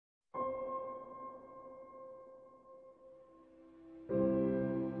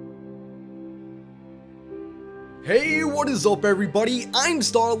Hey, what is up everybody? I'm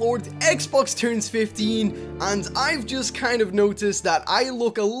Star-Lord, Xbox turns 15, and I've just kind of noticed that I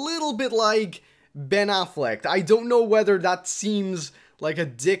look a little bit like Ben Affleck. I don't know whether that seems like a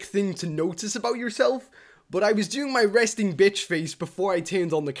dick thing to notice about yourself, but I was doing my resting bitch face before I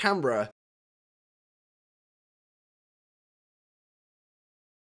turned on the camera.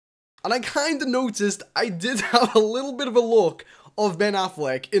 And I kinda noticed I did have a little bit of a look of Ben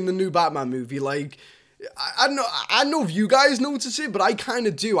Affleck in the new Batman movie, like... I don't know if you guys notice it, but I kind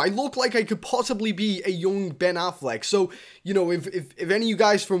of do. I look like I could possibly be a young Ben Affleck. So, you know, if any of you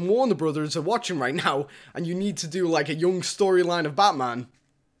guys from Warner Brothers are watching right now, and you need to do like a young storyline of Batman,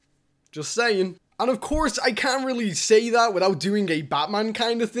 just saying. And of course, I can't really say that without doing a Batman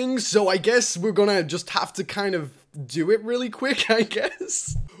kind of thing, so I guess we're gonna just have to kind of do it really quick, I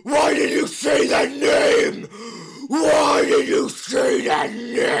guess. Why did you say that name? Why did you say that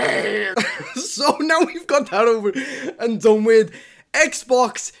name? So now we've got that over and done with.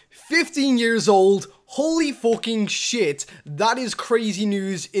 Xbox, 15 years old. Holy fucking shit. That is crazy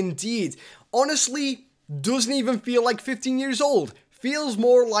news indeed. Honestly, doesn't even feel like 15 years old. Feels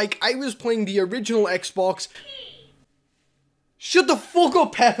more like I was playing the original Xbox. Shut the fuck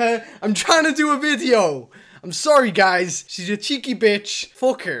up, Pepper. I'm trying to do a video. I'm sorry guys, she's a cheeky bitch,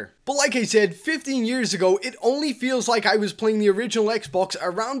 fuck her. But like I said, 15 years ago, it only feels like I was playing the original Xbox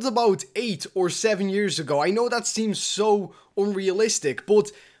around about 8 or 7 years ago. I know that seems so unrealistic,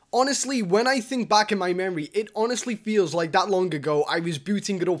 but honestly, when I think back in my memory, it honestly feels like that long ago I was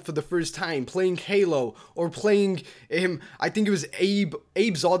booting it up for the first time, playing Halo, or playing, I think it was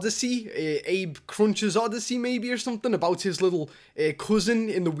Abe's Odyssey, Abe Crunch's Odyssey maybe, or something, about his little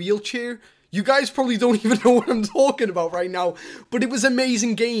cousin in the wheelchair. You guys probably don't even know what I'm talking about right now, but it was an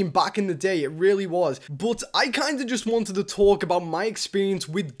amazing game back in the day, it really was. But I kind of just wanted to talk about my experience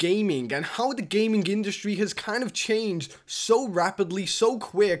with gaming and how the gaming industry has kind of changed so rapidly, so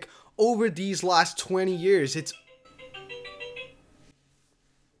quick over these last 20 years.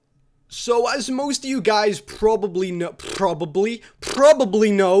 So as most of you guys probably know,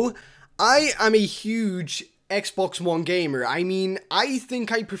 I am a huge Xbox One gamer. I mean, I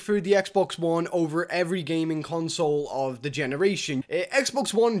think I prefer the Xbox One over every gaming console of the generation.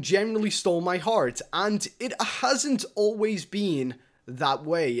 Xbox One generally stole my heart, and it hasn't always been that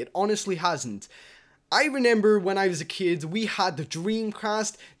way. It honestly hasn't. I remember when I was a kid, we had the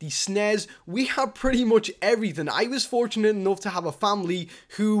Dreamcast, the SNES, we had pretty much everything. I was fortunate enough to have a family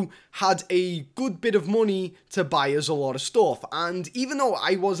who had a good bit of money to buy us a lot of stuff. And even though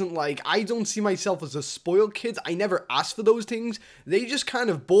I wasn't like, I don't see myself as a spoiled kid, I never asked for those things, they just kind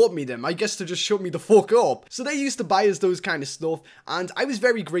of bought me them, I guess to just shut me the fuck up. So they used to buy us those kind of stuff, and I was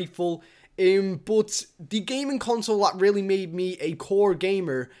very grateful. But the gaming console that really made me a core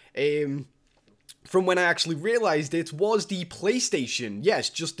gamer, from when I actually realized it, was the PlayStation. Yes,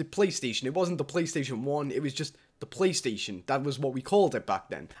 just the PlayStation. It wasn't the PlayStation 1, it was just the PlayStation. That was what we called it back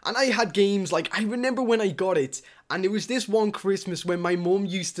then. And I had games, like, I remember when I got it, and it was this one Christmas when my mum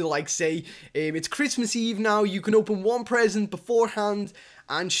used to, like, say, it's Christmas Eve now, you can open one present beforehand,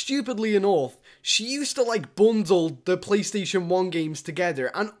 and stupidly enough, she used to, like, bundle the PlayStation 1 games together,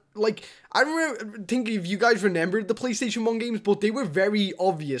 and like, I remember thinking if you guys remembered the PlayStation 1 games, but they were very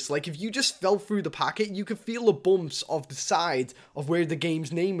obvious. Like, if you just fell through the packet, you could feel the bumps of the side of where the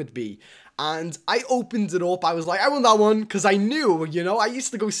game's name would be. And I opened it up, I was like, I want that one, because I knew, you know, I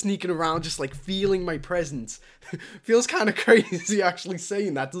used to go sneaking around just, like, feeling my presence. Feels kind of crazy actually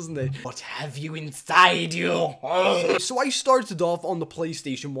saying that, doesn't it? What have you inside you? So I started off on the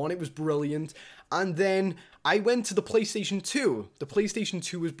PlayStation 1, it was brilliant, and then I went to the PlayStation 2. The PlayStation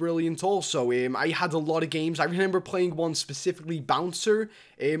 2 was brilliant also. I had a lot of games. I remember playing one specifically, Bouncer,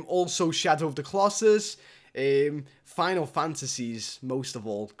 also Shadow of the Colossus, Final Fantasies, most of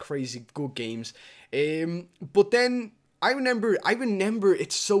all, crazy good games. But then I remember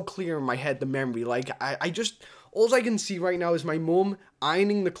it's so clear in my head, the memory. Like, I just, all I can see right now is my mum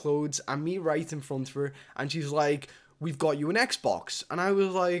ironing the clothes and me right in front of her, and she's like, "We've got you an Xbox." And I was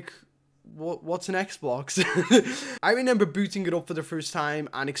like, what's an Xbox? I remember booting it up for the first time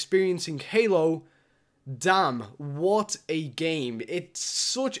and experiencing Halo. Damn, what a game. It's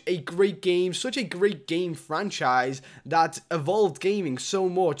such a great game, such a great game franchise that evolved gaming so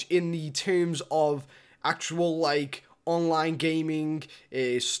much in the terms of actual, like, online gaming,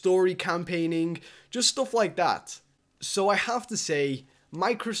 story campaigning, just stuff like that. So I have to say,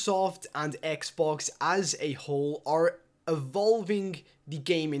 Microsoft and Xbox as a whole are evolving the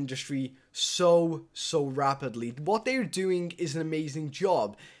game industry so rapidly. What they're doing is an amazing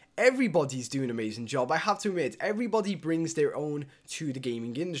job. Everybody's doing an amazing job. I have to admit, everybody brings their own to the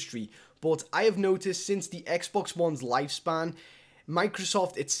gaming industry. but I have noticed since the Xbox One's lifespan,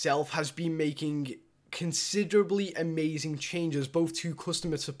 Microsoft itself has been making considerably amazing changes, both to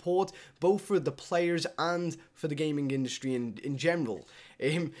customer support, both for the players and for the gaming industry in general.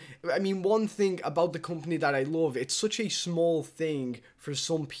 I mean, one thing about the company that I love, it's such a small thing for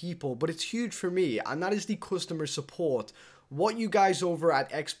some people, but it's huge for me, and that is the customer support. What you guys over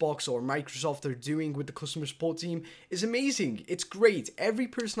at Xbox or Microsoft are doing with the customer support team is amazing. It's great. Every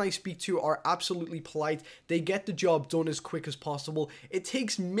person I speak to are absolutely polite. They get the job done as quick as possible. It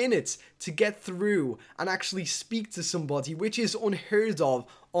takes minutes to get through and actually speak to somebody, which is unheard of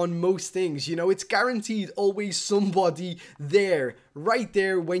on most things. You know, it's guaranteed always somebody there, right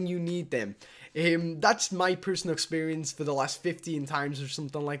there when you need them. That's my personal experience for the last 15 times or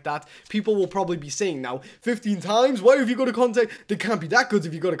something like that. People will probably be saying now, 15 times? Why have you got to contact? They can't be that good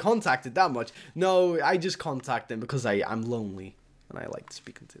if you got to contact it that much. No, I just contact them because I'm lonely and I like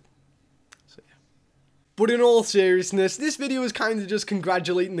speaking to them. So yeah. But in all seriousness, this video is kind of just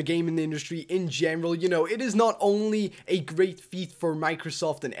congratulating the gaming industry in general. You know, it is not only a great feat for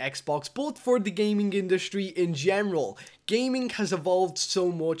Microsoft and Xbox, but for the gaming industry in general. Gaming has evolved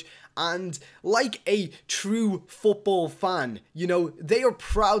so much, and like a true football fan, you know, they are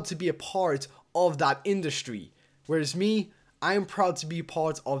proud to be a part of that industry. Whereas me, I am proud to be a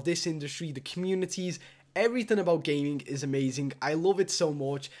part of this industry, the communities. Everything about gaming is amazing. I love it so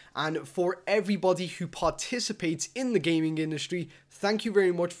much. And for everybody who participates in the gaming industry, thank you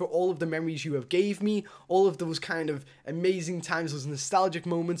very much for all of the memories you have gave me, all of those kind of amazing times, those nostalgic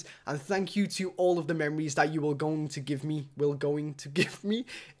moments, and thank you to all of the memories that you are going to give me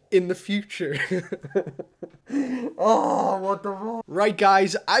in the future. Oh, what the fuck? Right,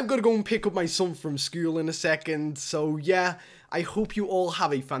 guys, I've got to go and pick up my son from school in a second. So, yeah, I hope you all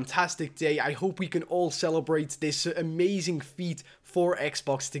have a fantastic day. I hope we can all celebrate this amazing feat for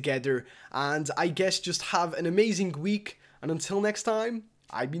Xbox together. And I guess just have an amazing week. And until next time,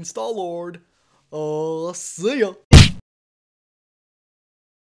 I've been Star-Lord. See ya.